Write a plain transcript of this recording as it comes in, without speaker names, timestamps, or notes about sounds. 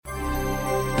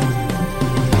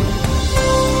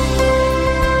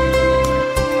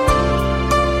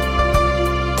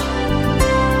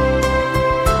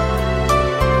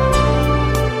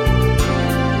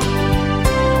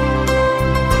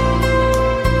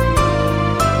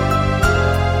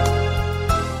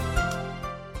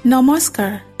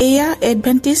নমস্কাৰ, এয়া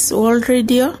Adventist world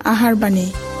radio' আহাৰবাণী।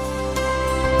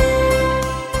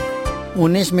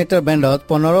 19 metre বেণ্ডত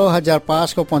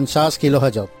 15,550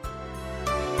 কিলোহাৰ্টজত।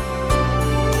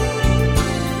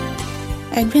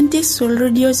 Adventist world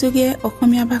radio' যোগে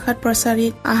অসমীয়া ভাষাত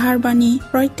প্ৰচাৰিত আহাৰবাণী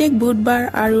প্ৰত্যেক বুধবাৰ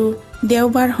আৰু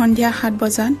দেওবাৰ সন্ধিয়া 7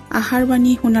 বজাত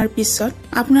আহাৰবাণী শুনাৰ পিছত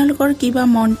আপোনালোকৰ কিবা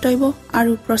মন্তব্য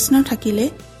আৰু প্ৰশ্ন থাকিলে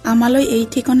আমালৈ এই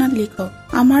ঠিকনাত লিখক।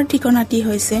 আমাৰ ঠিকনাটি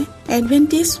হৈছে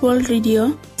Adventist world radio',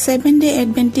 7th Day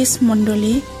Adventist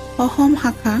মণ্ডলী, অসম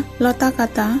শাখা,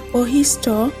 লতাকাটা, বশিষ্ঠ,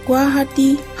 গুৱাহাটী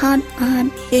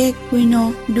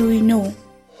 781029।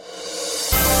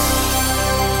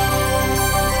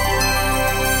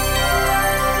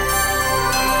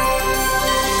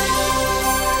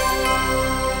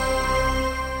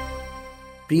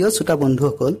 প্ৰিয় শ্ৰোতা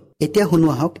বন্ধুসকল, এতিয়া শুনো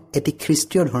আহক এটি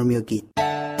খ্ৰীষ্টীয় ধৰ্মীয় গীত।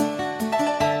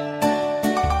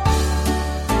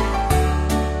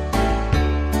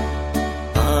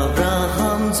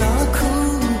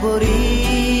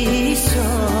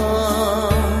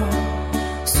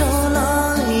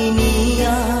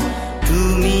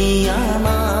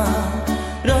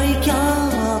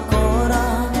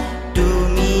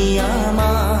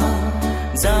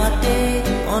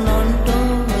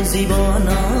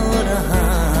 জীৱনৰ ৰাহা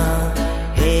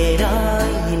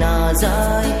হেৰাই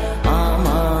নাযায়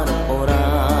আমাৰ পৰা।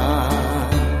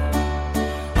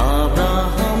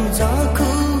 আব্ৰাহাম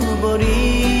জাকোবৰে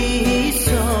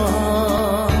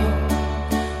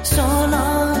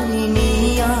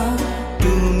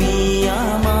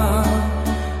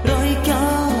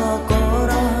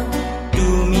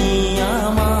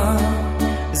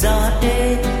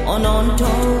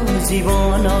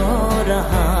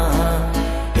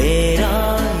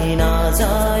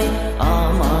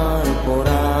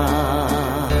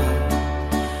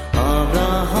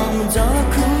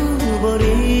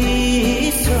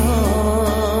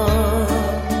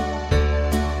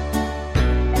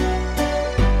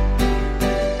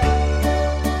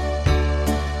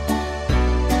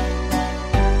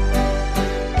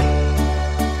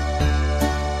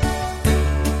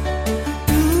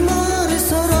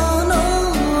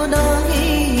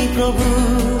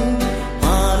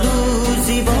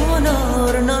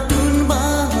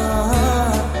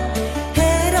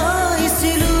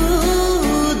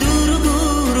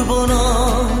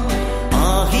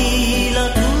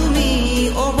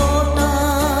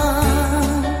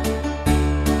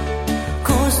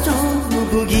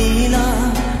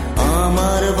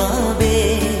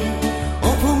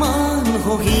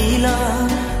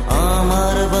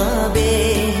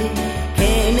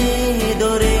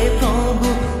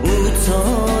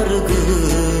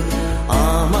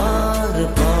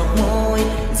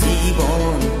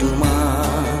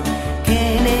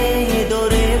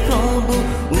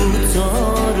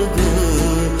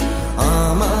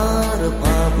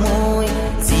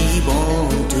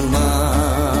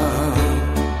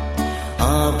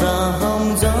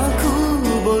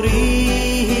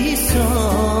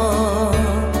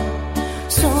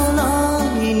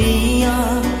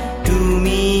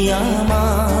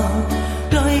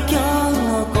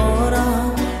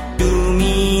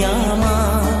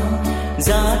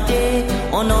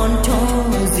অনন্ত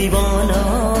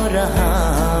জীৱনৰ ৰাহা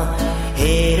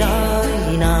হেৰাই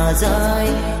নাযায়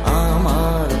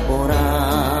আমাৰ পৰা।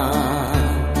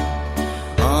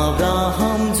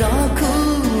 আব্ৰাহাম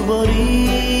জাকোবৰে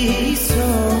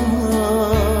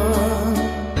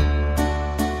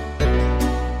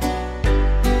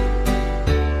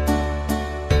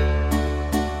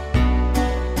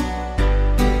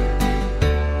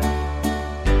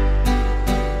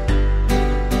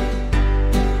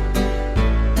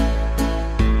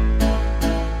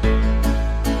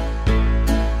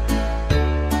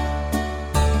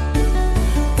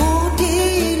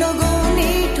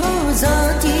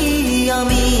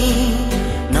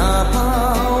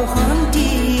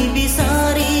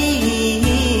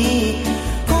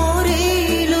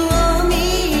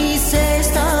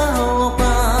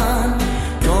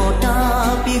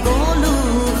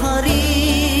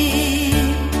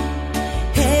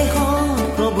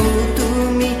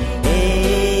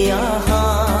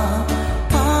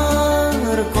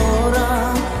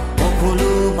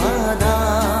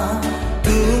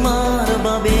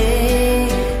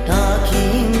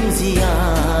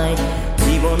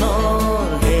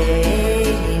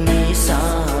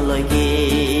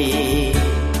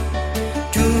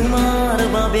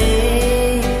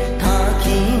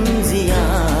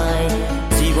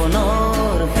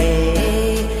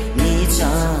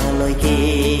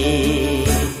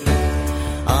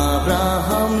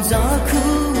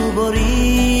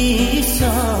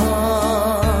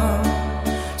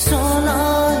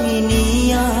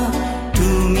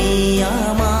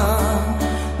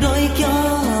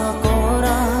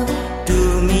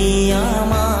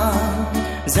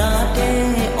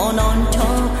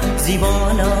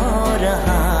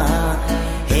ৰাহা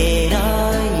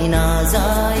হেৰাই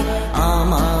নাযায়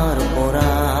আমাৰ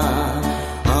পৰা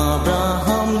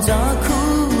আব্ৰাহাম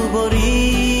জাকুবৰি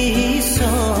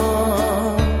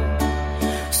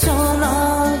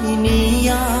চলাই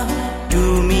নিয়া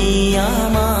তুমি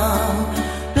আমাক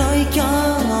ৰক্ষা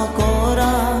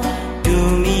কৰা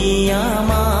তুমি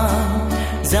আমাক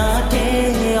যাতে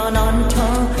অনন্ত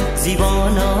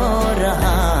জীৱনৰ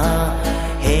ৰাহা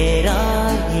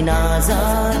হেৰাই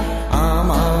নাযায়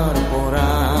আমাৰ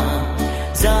পৰা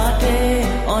যাতে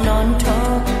অনন্ত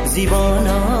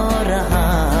জীৱনৰ ৰাহা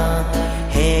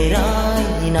হেৰাই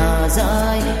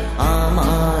নাযায়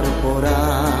আমাৰ পৰা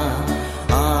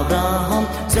আব্ৰাহাম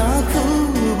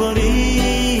জাকুবৰি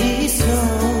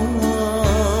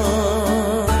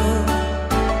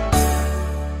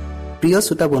প্ৰিয়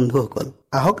শ্ৰোতা বন্ধুসকল,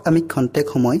 আহক আমি খন্তেক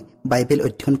সময় বাইবেল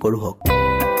অধ্যয়ন কৰোঁ।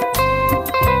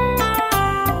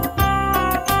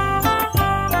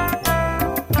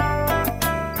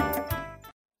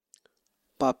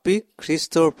 পাপিক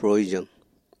খ্ৰীষ্টৰ প্ৰয়োজন।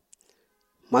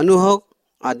 মানুহক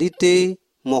আদিতেই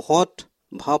মহৎ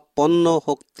ভাৱপন্ন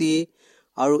শক্তি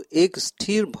আৰু এক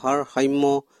স্থিৰ ভাৰসাম্য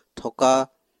থকা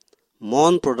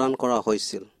মন প্ৰদান কৰা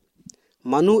হৈছিল।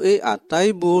 মানুহ এই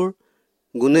আটাইবোৰ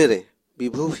গুণেৰে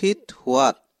বিভূষিত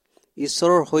হোৱাত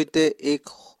ঈশ্বৰৰ সৈতে এক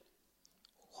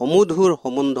সমুধুৰ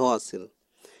সম্বন্ধ আছিল।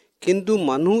 কিন্তু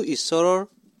মানুহ ঈশ্বৰৰ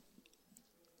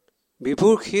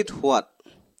বিভূষিত হোৱাত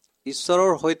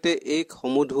ঈশ্বৰৰ সৈতে এক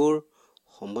সমুধুৰ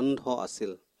সম্বন্ধ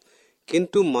আছিল।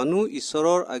 কিন্তু মানুহ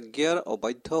ঈশ্বৰৰ আজ্ঞাৰ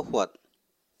অবাধ্য হোৱাত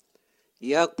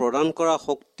ইয়াক প্ৰদান কৰা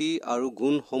শক্তি আৰু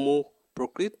গুণসমূহ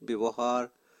প্ৰকৃত ব্যৱহাৰ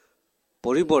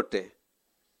পৰিৱৰ্তে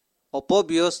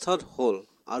অপব্যৱস্থাত হ'ল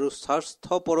আৰু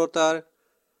স্বাৰ্থপৰতাৰ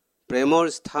প্ৰেমৰ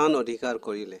স্থান অধিকাৰ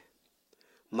কৰিলে।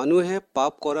 মানুহে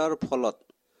পাপ কৰাৰ ফলত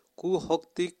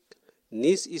কুশক্তিক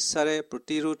নিজ ইচ্ছাৰে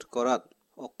প্ৰতিৰোধ কৰাত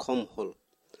অক্ষম হ'ল।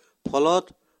 ফলত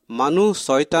মানুহ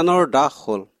শয়তানৰ দাস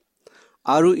হ'ল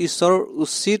আৰু ঈশ্বৰৰ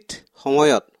উচিত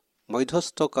সময়ত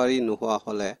মধ্যস্থকাৰী নোহোৱা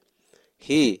হ'লে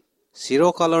সি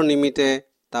চিৰকালৰ নিমিত্তে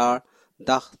তাৰ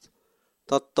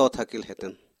দাসত্ব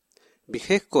থাকিলহেঁতেন।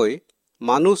 বিশেষকৈ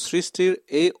মানুহ সৃষ্টিৰ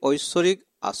এই ঐশ্বৰিক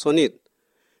আঁচনিত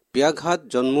ব্যাঘাত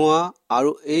জন্মোৱা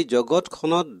আৰু এই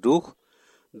জগতখনত দুখ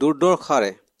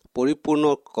দুৰ্দশাৰে পৰিপূৰ্ণ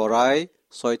কৰাই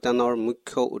শয়তানৰ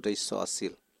মুখ্য উদ্দেশ্য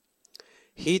আছিল।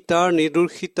 সি তাৰ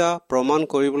নিৰ্দোষিতা প্ৰমাণ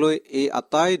কৰিবলৈ এই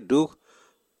আটাই দুখ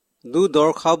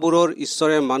দুৰ্দশাবোৰৰ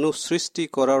ঈশ্বৰে মানুহ সৃষ্টি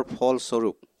কৰাৰ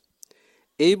ফলস্বৰূপ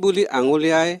এই বুলি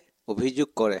আঙুলিয়াই অভিযোগ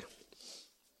কৰে।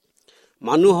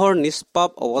 মানুহৰ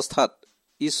নিষ্পাপ অৱস্থাত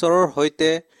ঈশ্বৰৰ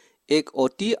সৈতে এক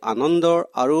অতি আনন্দৰ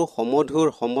আৰু সমধুৰ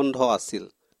সম্বন্ধ আছিল,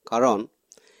 কাৰণ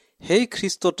সেই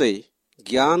খ্ৰীষ্টতেই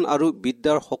জ্ঞান আৰু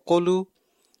বিদ্যাৰ সকলো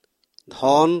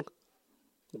ধন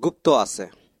গুপ্ত আছে।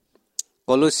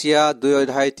 কলচীয়া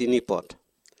 2:3।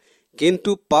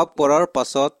 কিন্তু পাপ কৰাৰ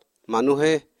পাছত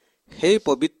মানুহে সেই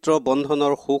পবিত্ৰ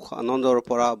বন্ধনৰ সুখ আনন্দৰ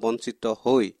পৰা বঞ্চিত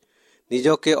হৈ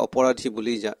নিজকে অপৰাধী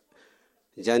বুলি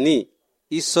জানি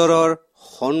ঈশ্বৰৰ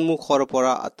সন্মুখৰ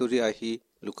পৰা আঁতৰি আহি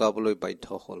লুকাবলৈ বাধ্য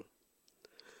হ'ল।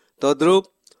 তদ্ৰূপ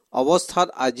অৱস্থাত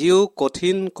আজিও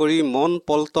কঠিন কৰি মন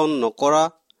পল্টন নকৰা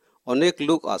অনেক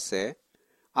লোক আছে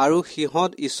আৰু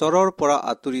সিহঁত ঈশ্বৰৰ পৰা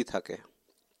আঁতৰি থাকে।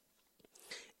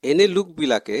 এনে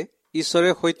লোকবিলাকে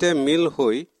ঈশ্বৰৰ সৈতে মিল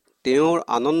হৈ তেওঁৰ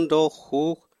আনন্দ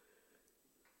সুখ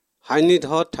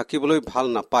সান্নিধ্যত থাকিবলৈ ভাল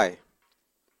নাপায়।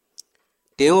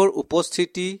 তেওঁৰ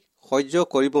উপস্থিতি সহ্য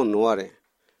কৰিব নোৱাৰে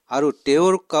আৰু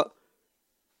তেওঁৰ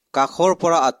কাষৰ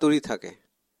পৰা আঁতৰি থাকে।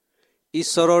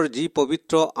 ঈশ্বৰৰ যি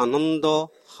পবিত্ৰ আনন্দ,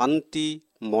 শান্তি,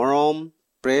 মৰম,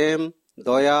 প্ৰেম,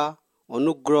 দয়া,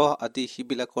 অনুগ্ৰহ আদি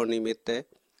সিবিলাকৰ নিমিত্তে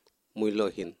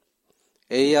মূল্যহীন।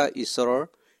 এয়া ঈশ্বৰৰ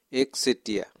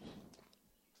একচেটিয়া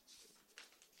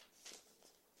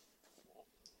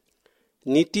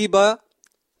নীতি বা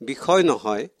বিষয়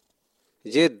নহয়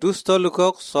যে দুষ্ট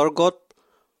লোকক স্বৰ্গত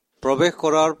প্ৰৱেশ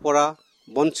কৰাৰ পৰা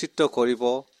বঞ্চিত কৰিব,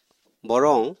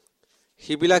 বৰং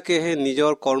সিবিলাকেহে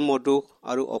নিজৰ কৰ্মদোষ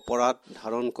আৰু অপৰাধ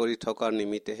ধাৰণ কৰি থকাৰ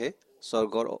নিমিত্তেহে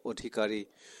স্বৰ্গৰ অধিকাৰী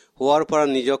হোৱাৰ পৰা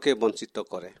নিজকে বঞ্চিত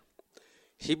কৰে।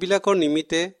 সিবিলাকৰ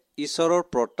নিমিত্তে ঈশ্বৰৰ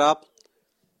প্ৰতাপ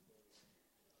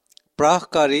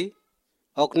প্ৰাসকাৰী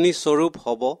অগ্নিস্বৰূপ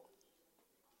হ'ব,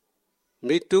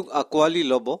 মৃত্যুক আঁকোৱালি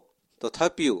ল'ব।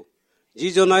 তথাপিও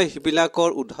যিজনাই সিবিলাকৰ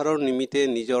উদ্ধাৰৰ নিমিত্তে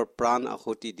নিজৰ প্ৰাণ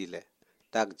আহুতি দিলে,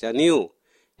 তাক জানিও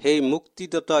সেই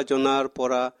মুক্তিদাতা জনাৰ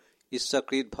পৰা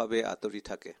ইচ্ছাকৃতভাৱে আঁতৰি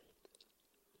থাকে।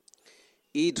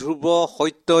 ই ধ্ৰুৱ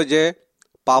সত্য যে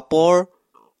পাপৰ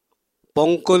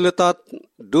পংকলতাত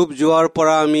ডুব যোৱাৰ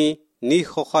পৰা আমি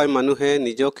নিঃসহায় মানুহে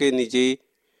নিজকে নিজেই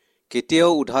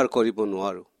কেতিয়াও উদ্ধাৰ কৰিব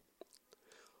নোৱাৰোঁ।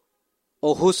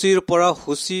 অসুচিৰ পৰা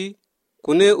সূচী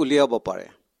কোনে উলিয়াব পাৰে?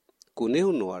 কোনেও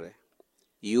নোৱাৰে।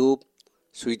 ইয়োব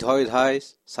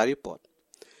 14:4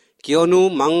 কিয়নো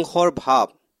মাংসৰ ভাৱ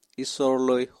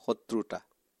ঈশ্বৰলৈ শত্ৰুতা,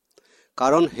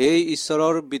 কাৰণ সেই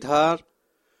ঈশ্বৰৰ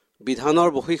বিধানৰ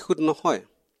বহিঃশূত নহয়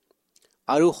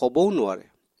আৰু হ'বও নোৱাৰে।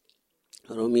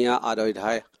 ৰোমিয়া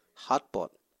 8:7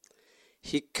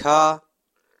 শিক্ষা,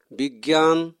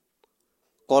 বিজ্ঞান,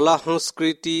 কলা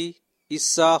সংস্কৃতি,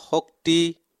 ইচ্ছা শক্তি,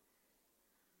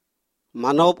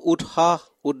 মানৱ উৎসাহ,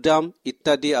 উদ্যম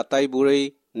ইত্যাদি আটাইবোৰেই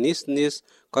নিজ নিজ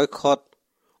কক্ষত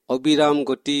অবিৰাম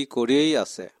গতি কৰিয়েই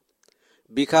আছে,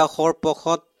 বিকাশৰ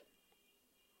পথত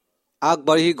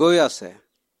আগবাঢ়ি গৈ আছে।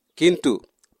 কিন্তু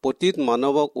পতিত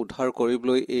মানৱক উদ্ধাৰ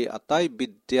কৰিবলৈ এই আটাই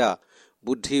বিদ্যা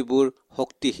বুদ্ধিবোৰ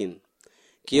শক্তিহীন,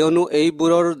 কিয়নো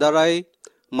এইবোৰৰ দ্বাৰাই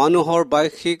মানুহৰ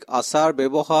বাহ্যিক আচাৰ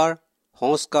ব্যৱহাৰ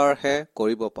সংস্কাৰহে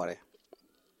কৰিব পাৰে,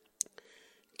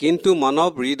 কিন্তু মানৱ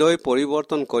হৃদয়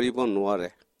পৰিৱৰ্তন কৰিব নোৱাৰে।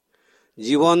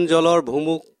 জীৱন জলৰ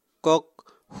ভুমুকক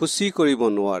সূচী কৰিব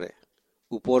নোৱাৰে।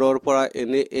 ওপৰৰ পৰা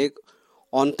এনে এক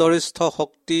অন্তৰিষ্ঠ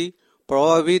শক্তি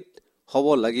প্ৰভাৱিত হ'ব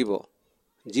লাগিব,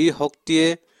 যি শক্তিয়ে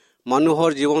মানুহৰ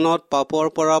জীৱনত পাপৰ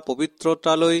পৰা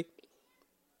পবিত্ৰতালৈ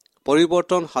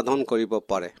পৰিৱৰ্তন সাধন কৰিব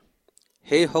পাৰে।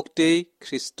 সেই শক্তিয়েই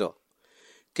খ্ৰীষ্ট।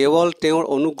 কেৱল তেওঁৰ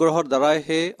অনুগ্ৰহৰ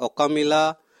দ্বাৰাইহে অকামিলা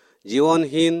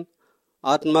জীৱনহীন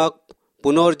আত্মাক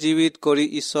পুনৰ্জীৱিত কৰি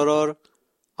ঈশ্বৰৰ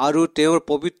আৰু তেওঁৰ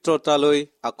পবিত্ৰতালৈ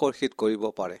আকৰ্ষিত কৰিব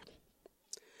পাৰে।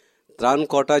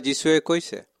 ত্ৰাণকৰ্তা যীশুৱে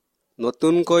কৈছে,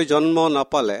 নতুনকৈ জন্ম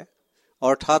নাপালে,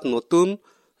 অৰ্থাৎ নতুন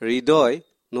হৃদয়,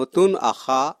 নতুন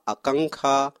আশা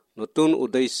আকাংক্ষা, নতুন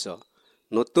উদ্দেশ্য,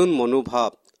 নতুন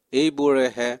মনোভাৱ,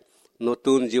 এইবোৰেহে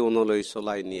নতুন জীৱনলৈ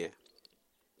চলাই নিয়ে।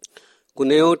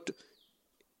 কোনেও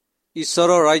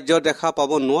ঈশ্বৰৰ ৰাজ্য দেখা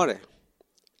পাব নোৱাৰে।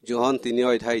 যোহন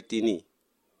 3:3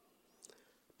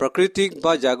 প্ৰাকৃতিক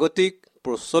বা জাগতিক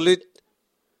প্ৰচলিত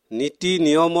নীতি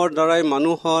নিয়মৰ দ্বাৰাই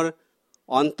মানুহৰ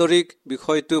আন্তৰিক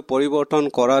বিষয়টো পৰিৱৰ্তন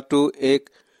কৰাটো এক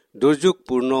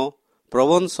দুৰ্যোগপূৰ্ণ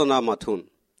প্ৰবঞ্চনা মাথোন।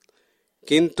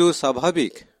 কিন্তু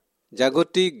স্বাভাৱিক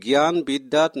জাগতিক জ্ঞান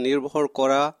বিদ্যাত নিৰ্ভৰ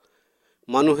কৰা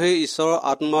মানুহে ঈশ্বৰৰ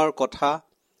আত্মাৰ কথা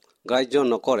গ্ৰাহ্য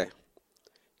নকৰে,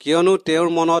 কিয়নো তেওঁৰ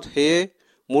মনত সেয়ে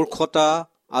মূৰ্খতা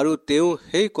আৰু তেওঁ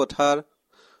সেই কথাৰ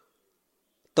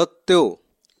তত্ত্বও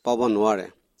পাব নোৱাৰে,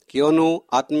 কিয়নো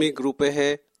আত্মিক ৰূপেহে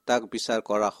তাক বিচাৰ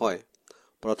কৰা হয়।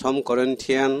 1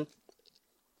 কৰিন্থিয়ান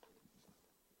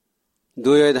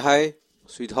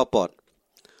 2:14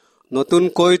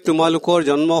 নতুনকৈ তোমালোকৰ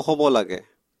জন্ম হ'ব লাগে।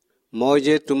 মই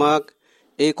যে তোমাক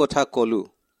এই কথা ক'লো,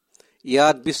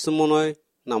 ইয়াত বিস্ময়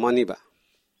নামানিবা।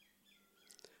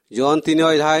 যোহন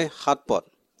 3:7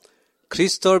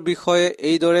 খ্ৰীষ্টৰ বিষয়ে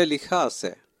এইদৰে লিখা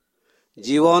আছে,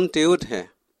 জীৱন তেওঁতহে,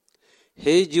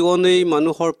 সেই জীৱনেই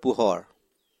মানুহৰ পোহৰ।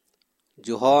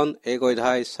 যোহন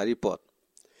 1:4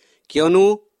 কিয়নো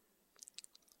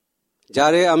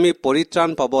যাৰে আমি পৰিত্ৰাণ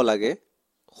পাব লাগে,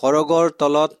 সৰগৰ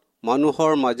তলত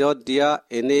মানুহৰ মাজত দিয়া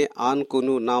এনে আন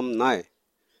কোনো নাম নাই।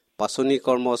 পাচনি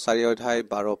কৰ্ম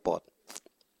 4:12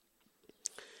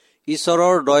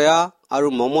 ঈশ্বৰৰ দয়া আৰু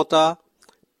মমতা,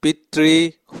 পিতৃ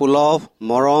সুলভ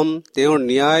মৰম, তেওঁৰ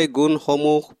ন্যায়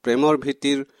গুণসমূহ প্ৰেমৰ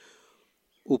ভীতিৰ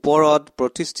ওপৰত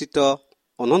প্ৰতিষ্ঠিত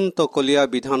অনন্তকলীয়া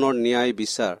বিধানৰ ন্যায়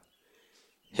বিচাৰ,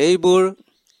 সেইবোৰ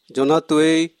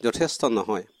জনাটোৱেই যথেষ্ট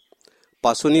নহয়।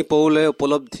 পাচনি পৌলে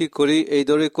উপলব্ধি কৰি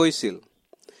এইদৰে কৈছিল,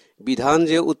 বিধান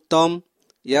যে উত্তম,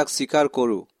 ইয়াক স্বীকাৰ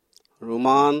কৰোঁ।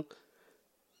 ৰোমান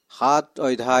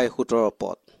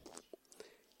 7:17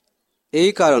 এই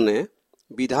কাৰণে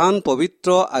বিধান পবিত্ৰ,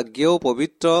 আজ্ঞাও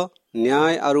পবিত্ৰ,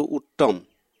 ন্যায় আৰু উত্তম।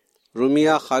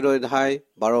 ৰোমিয়া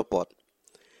 7:12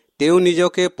 তেওঁ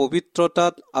নিজকে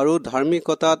পবিত্ৰতাত আৰু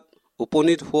ধাৰ্মিকতাত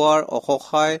উপনীত হোৱাৰ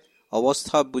অসহায়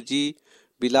অৱস্থা বুজি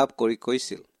বিলাপ কৰি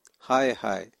কৈছিল, হায়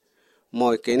হায়,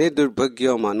 মই কেনে দুৰ্ভাগ্য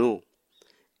মানুহ,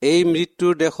 এই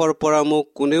মৃত্যুৰ দেশৰ পৰা মোক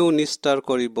কোনেও নিস্তাৰ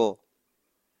কৰিব।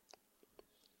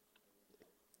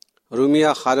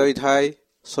 ৰোমিয়া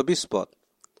 7:24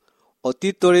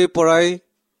 অতীতৰে পৰাই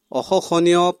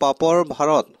অসহনীয় পাপৰ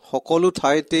ভাৰত সকলো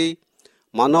ঠাইতেই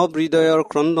মানৱ হৃদয়ৰ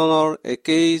ক্ৰন্দনৰ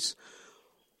একেই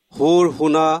সুৰ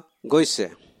শুনা গৈছে।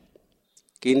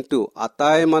 কিন্তু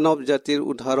আটাই মানৱ জাতিৰ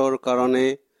উদ্ধাৰৰ কাৰণে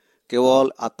কেৱল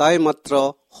আটাই মাত্ৰ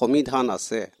সমিধান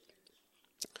আছে।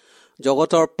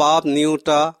 জগতৰ পাপ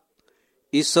নিউতা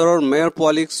ঈশ্বৰৰ মেৰ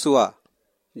পোৱালীক চোৱা।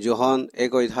 যোহন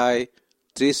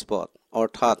 1:30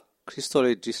 অৰ্থাৎ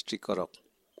খ্ৰীষ্টলৈ দৃষ্টি কৰক।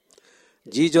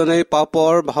 যিজনে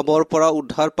পাপৰ ভাৱৰ পৰা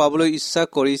উদ্ধাৰ পাবলৈ ইচ্ছা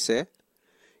কৰিছে,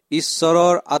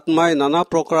 ঈশ্বৰৰ আত্মাই নানা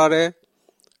প্ৰকাৰে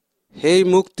সেই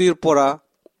মুক্তিৰ পৰা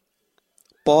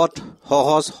পথ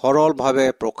সহজ সৰলভাৱে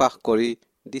প্ৰকাশ কৰি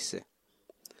দিছে।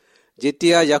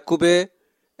 যেতিয়া যাকোবে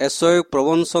এছয়ক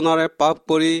প্ৰবঞ্চনাৰে পাপ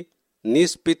কৰি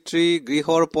নিজ পিতৃ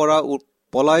গৃহৰ পৰা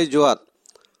পলাই যোৱাত,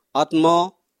 আত্ম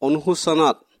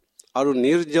অনুশোচনাত আৰু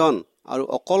নিৰ্জন আৰু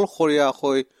অকলশৰীয়া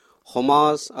হৈ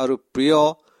সমাজ আৰু প্ৰিয়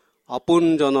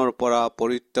আপোনজনৰ পৰা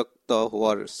পৰিত্যক্ত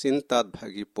হোৱাৰ চিন্তাত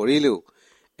ভাগি পৰিলেও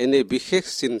এনে বিশেষ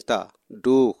চিন্তা,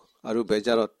 দুখ আৰু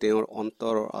বেজাৰত তেওঁৰ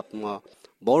অন্তৰৰ আত্মা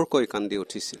বৰকৈ কান্দি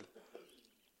উঠিছিল।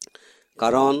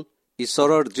 কাৰণ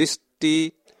ঈশ্বৰৰ দৃষ্টি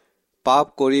পাপ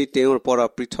কৰি তেওঁৰ পৰা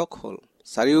পৃথক হ'ল।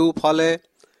 চাৰিওফালে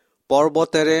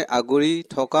পৰ্বতেৰে আগুৰি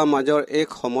থকা মাজৰ এক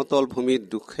সমতল ভূমিত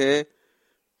দুখে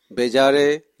বেজাৰে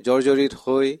জৰ্জৰিত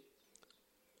হৈ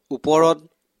ওপৰত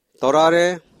তৰাৰে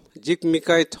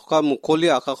জিকমিকাই থকা মুকলি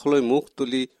আকাশলৈ মুখ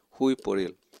তুলি শুই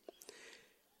পৰিল।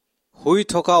 শুই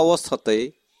থকা অৱস্থাতেই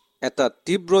এটা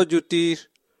তীব্ৰ জ্যোতিৰ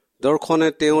দৰ্শনে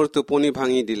তেওঁৰ টোপনি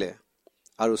ভাঙি দিলে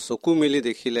আৰু চকু মেলি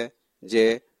দেখিলে যে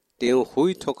তেওঁ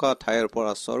শুই থকা ঠাইৰ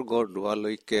পৰা স্বৰ্গৰ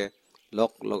দুৱাৰলৈকে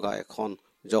লগ লগা এখন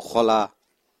জখলা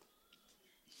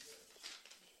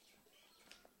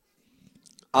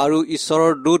আৰু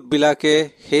ঈশ্বৰৰ দূতবিলাকে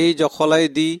সেই জখলাই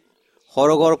দি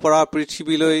স্বৰ্গৰ পৰা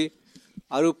পৃথিৱীলৈ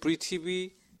আৰু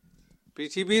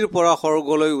পৃথিৱীৰ পৰা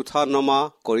স্বৰ্গলৈ উঠা নমা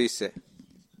কৰিছে।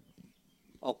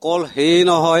 অকল সেয়ে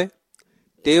নহয়,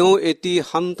 তেওঁ এটি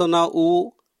সান্তনা ও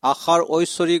আশাৰ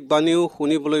ঐশ্বৰিক বাণীও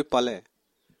শুনিবলৈ পালে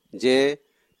যে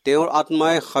তেওঁৰ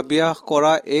আত্মাই হাবিয়াস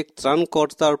কৰা এক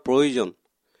ত্ৰাণকৰ্তাৰ প্ৰয়োজন।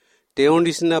 তেওঁৰ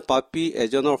নিচিনা পাপী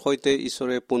এজনৰ সৈতে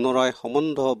ঈশ্বৰে পুনৰাই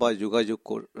সম্বন্ধ বা যোগাযোগ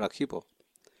ৰাখিব।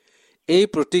 এই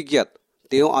প্ৰতিজ্ঞাত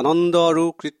তেওঁ আনন্দ আৰু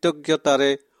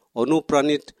কৃতজ্ঞতাৰে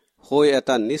অনুপ্ৰাণিত হৈ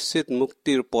এটা নিশ্চিত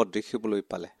মুক্তিৰ পথ দেখিবলৈ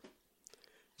পালে।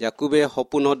 যাকোবে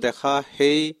সপোনত দেখা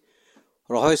সেই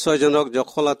ৰহস্যজনক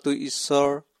জখলাটো ঈশ্বৰ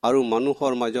আৰু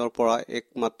মানুহৰ মাজৰ পৰা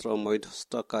একমাত্ৰ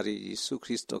মধ্যস্থকাৰী যীশু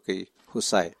খ্ৰীষ্টকেই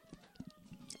সূচায়।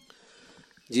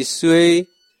 যীশুৱেই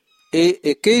এই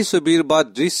একেই ছবিৰ বা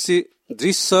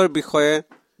দৃশ্যৰ বিষয়ে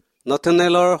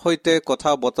নথনেলৰ সৈতে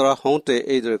কথা বতৰা হওঁতে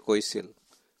এইদৰে কৈছিল,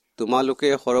 তোমালোকে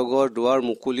স্বৰ্গৰ দুৱাৰ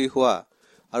মুকলি হোৱা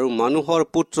আৰু মানুহৰ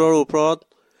পুত্ৰৰ ওপৰত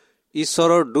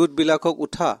ঈশ্বৰৰ দূতবিলাকক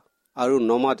উঠা আৰু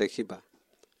নমা দেখিবা।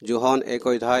 যোহন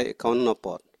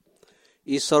 1:51।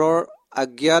 ঈশ্বৰৰ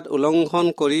আজ্ঞাত উলংঘন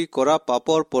কৰি কৰা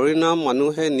পাপৰ পৰিণাম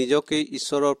মানুহে নিজকে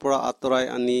ঈশ্বৰৰ পৰা আঁতৰাই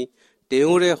আনি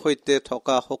তেওঁৰে সৈতে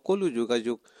থকা সকলো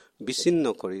যোগাযোগ বিচ্ছিন্ন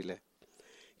কৰিলে।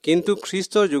 কিন্তু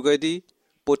খ্ৰীষ্টৰ যোগেদি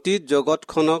পতিত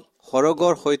জগতখনক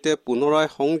স্বৰ্গৰ সৈতে পুনৰাই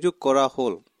সংযোগ কৰা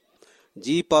হ'ল,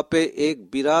 যি পাপে এক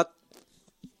বিৰাট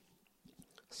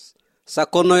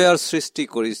চাকনৈয়াৰ সৃষ্টি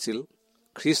কৰিছিল।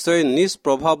 খ্ৰীষ্টই নিজ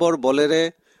প্ৰভাৱৰ বলেৰে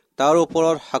তাৰ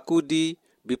ওপৰত সাকু দি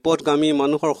বিপদগামী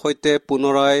মানুহৰ সৈতে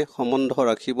পুনৰাই সম্বন্ধ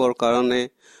ৰাখিবৰ কাৰণে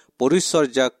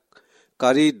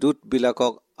পৰিচৰ্যাকাৰী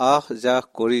দূতবিলাকক আহ যাহ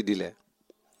কৰি দিলে।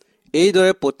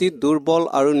 এইদৰে পতিত দুৰ্বল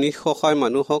আৰু নিঃসহায়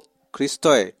মানুহক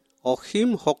খ্ৰীষ্টই অসীম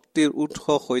শক্তিৰ উৎস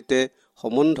সৈতে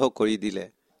সম্বন্ধ কৰি দিলে।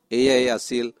 এয়াই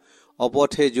আছিল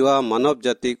অপথে যোৱা মানৱ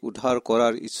জাতিক উদ্ধাৰ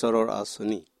কৰাৰ ঈশ্বৰৰ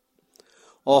আঁচনি।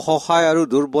 অসহায় আৰু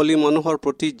দুৰ্বলী মানুহৰ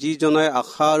প্ৰতি যিজনাই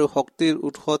আশা আৰু শক্তিৰ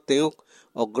উৎস তেওঁক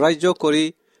অগ্ৰাহ্য কৰি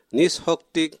নিজ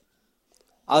শক্তিক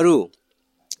আৰু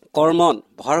কৰ্মত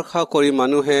ভৰসা কৰি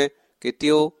মানুহে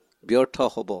কেতিয়াও ব্যৰ্থ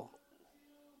হ'ব।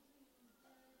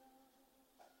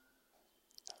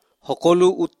 সকলো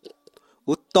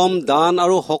উত্তম দান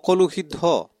আৰু সকলো সিদ্ধ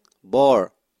বৰ,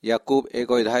 যাকোব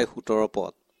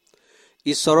 1:17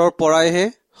 ঈশ্বৰৰ পৰাইহে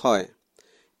হয়।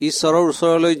 ঈশ্বৰৰ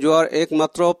ওচৰলৈ যোৱাৰ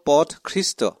একমাত্ৰ পথ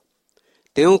খ্ৰীষ্ট।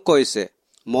 তেওঁ কৈছে,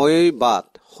 ময়েই বাট,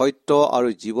 সত্য আৰু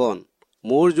জীৱন,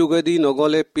 মোৰ যোগেদি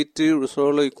নগলে পিতৃৰ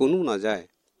ওচৰলৈ কোনো নাযায়।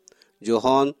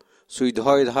 যোহন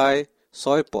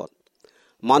 14:6।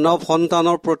 মানৱ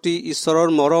সন্তানৰ প্ৰতি ঈশ্বৰৰ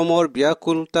মৰমৰ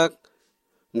ব্যাকুলতাক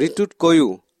মৃত্যুতকৈও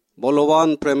বলৱান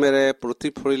প্ৰেমেৰে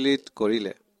প্ৰতিফলিত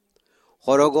কৰিলে।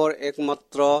 স্বৰ্গৰ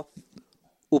একমাত্ৰ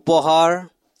উপহাৰ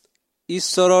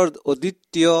ঈশ্বৰৰ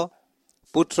অদ্বিতীয়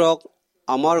পুত্ৰক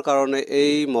আমাৰ কাৰণে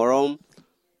এই মৰমময়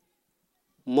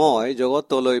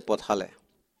জগতলৈ পঠালে।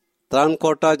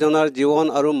 ত্ৰাণকৰ্তাজনাৰ জীৱন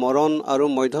আৰু মৰণ আৰু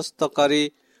মধ্যস্থকাৰী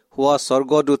হোৱা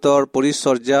স্বৰ্গদূতৰ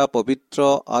পৰিচৰ্যা, পবিত্ৰ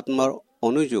আত্মাৰ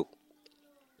অনুযোগ,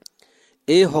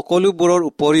 এই সকলোবোৰৰ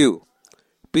উপৰিও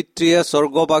পিতৃয়ে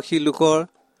স্বৰ্গবাসী লোকৰ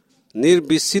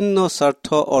নিৰ্বিচ্ছিন্ন স্বাৰ্থ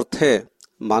অৰ্থে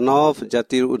মানৱ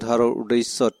জাতিৰ উদ্ধাৰৰ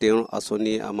উদ্দেশ্য তেওঁৰ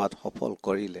আঁচনিয়ে আমাক সফল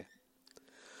কৰিলে।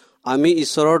 আমি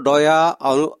ঈশ্বৰৰ দয়া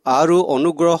আৰু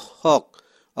অনুগ্ৰহক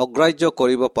অগ্ৰাহ্য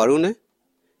কৰিব পাৰোঁনে?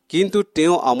 কিন্তু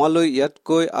তেওঁ আমালৈ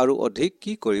ইয়াতকৈ আৰু অধিক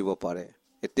কি কৰিব পাৰে?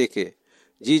 এতেকে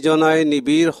যিজনাই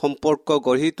নিবিড় সম্পৰ্ক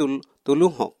গঢ়ি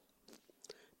তোলোঁহক।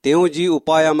 তেওঁ যি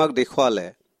উপায় আমাক দেখুৱালে,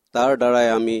 তাৰ দ্বাৰাই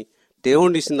আমি তেওঁৰ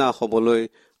নিচিনা হ'বলৈ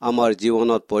আমাৰ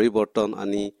জীৱনত পৰিৱৰ্তন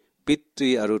আনি পিতৃ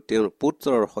আৰু তেওঁৰ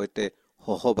পুত্ৰৰ সৈতে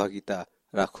সহভাগিতা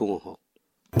ৰাখোঁ আহক।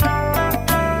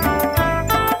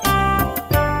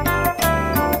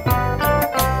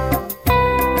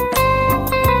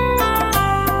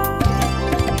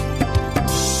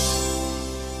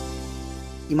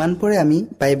 ইমানপৰে আমি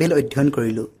বাইবেল অধ্যয়ন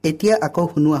কৰিলো। এতিয়া আকৌ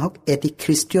শুনো আহক এটি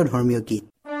খ্ৰীষ্টীয় ধৰ্মীয় গীত।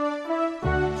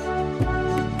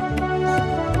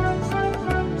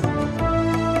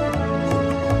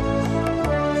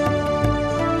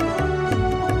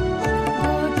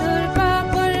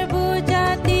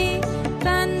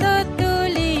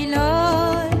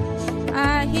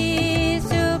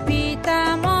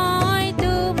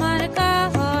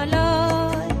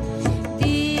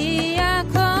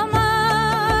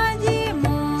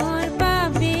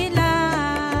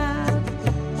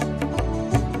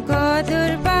 Father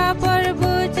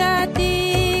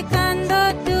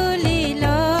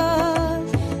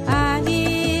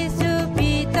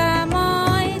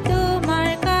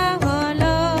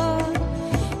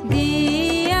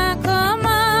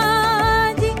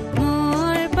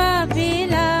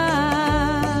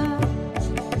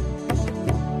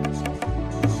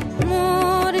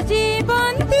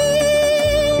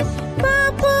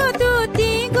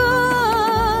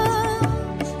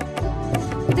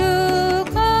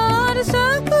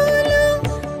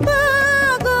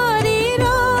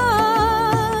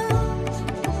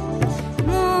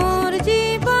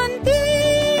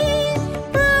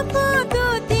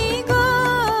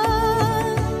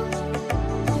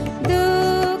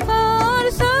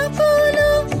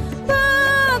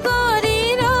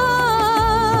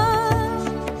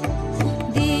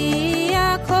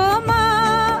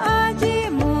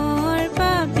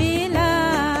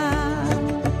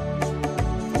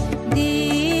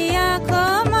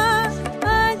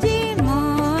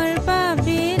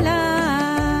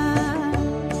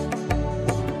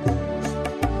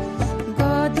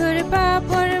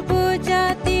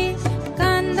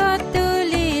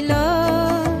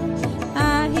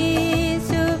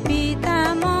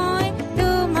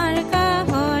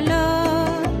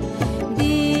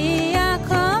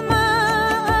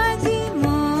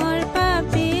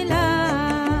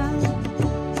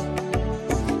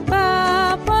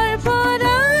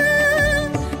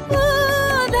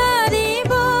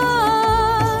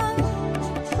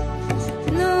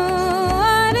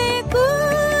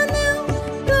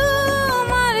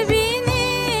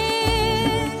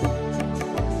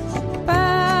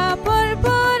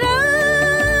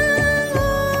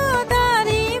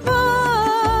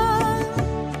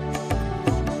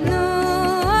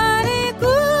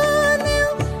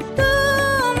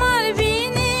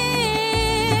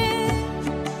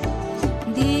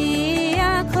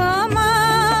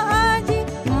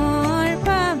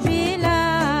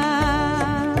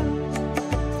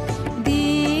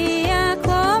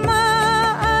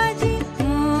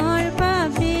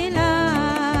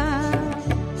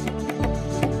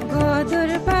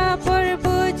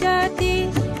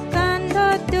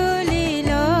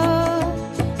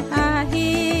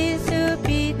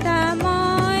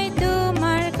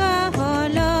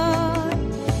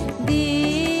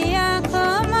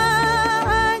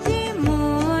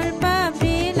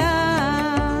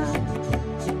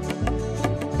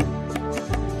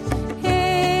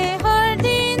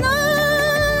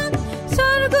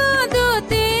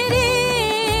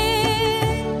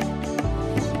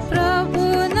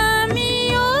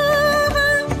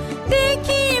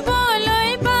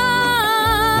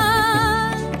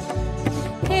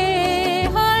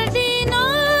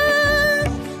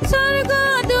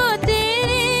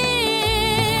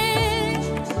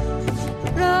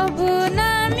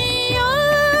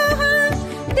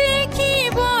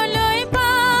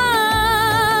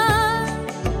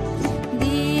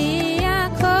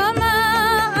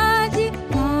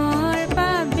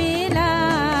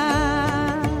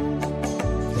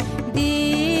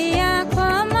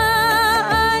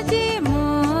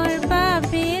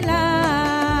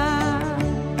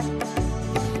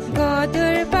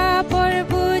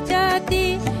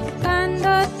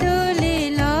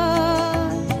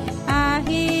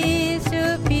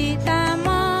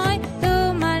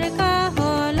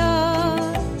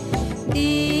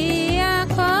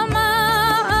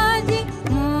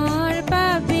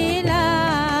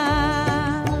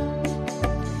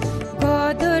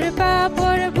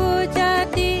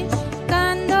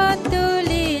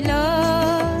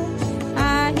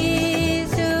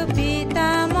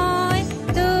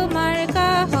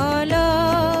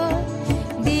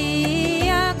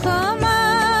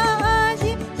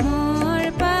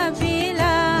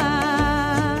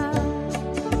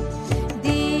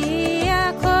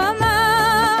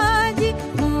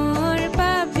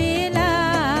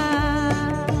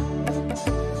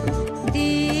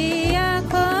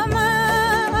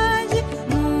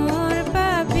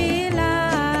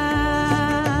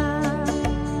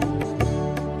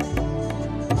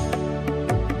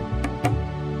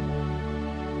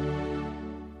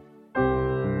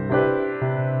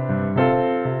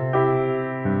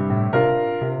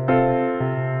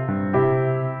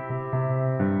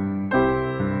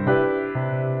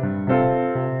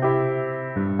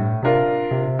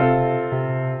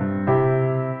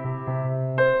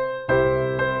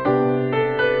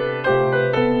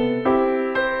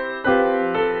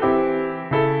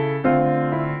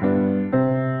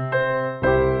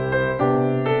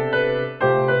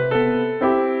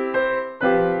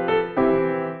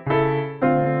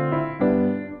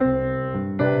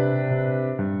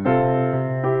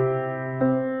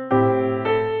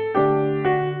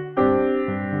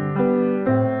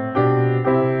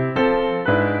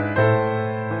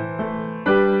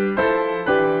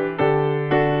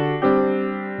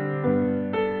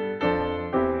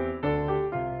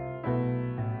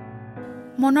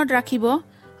মনত ৰাখিব,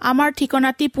 আমাৰ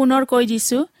ঠিকনাটি পুনৰ কৈ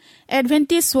দিছোঁ।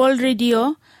 Adventist world radio',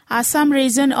 Assam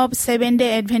region of seven day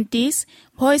Adventists,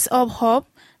 voice of hope,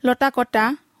 Lotakata,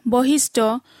 Basistha,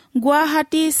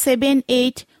 Guwahati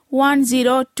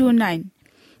 781029।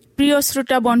 প্ৰিয়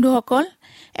শ্ৰোতা বন্ধুসকল,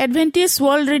 এডভেণ্টিজ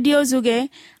ৱৰ্ল্ড ৰেডিঅ' যোগে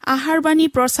আহাৰবাণী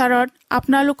প্ৰচাৰত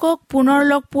আপোনালোকক পুনৰ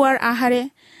লগ পোৱাৰ আশাৰে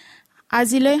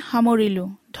আজিলৈ সামৰিলোঁ।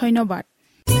 ধন্যবাদ।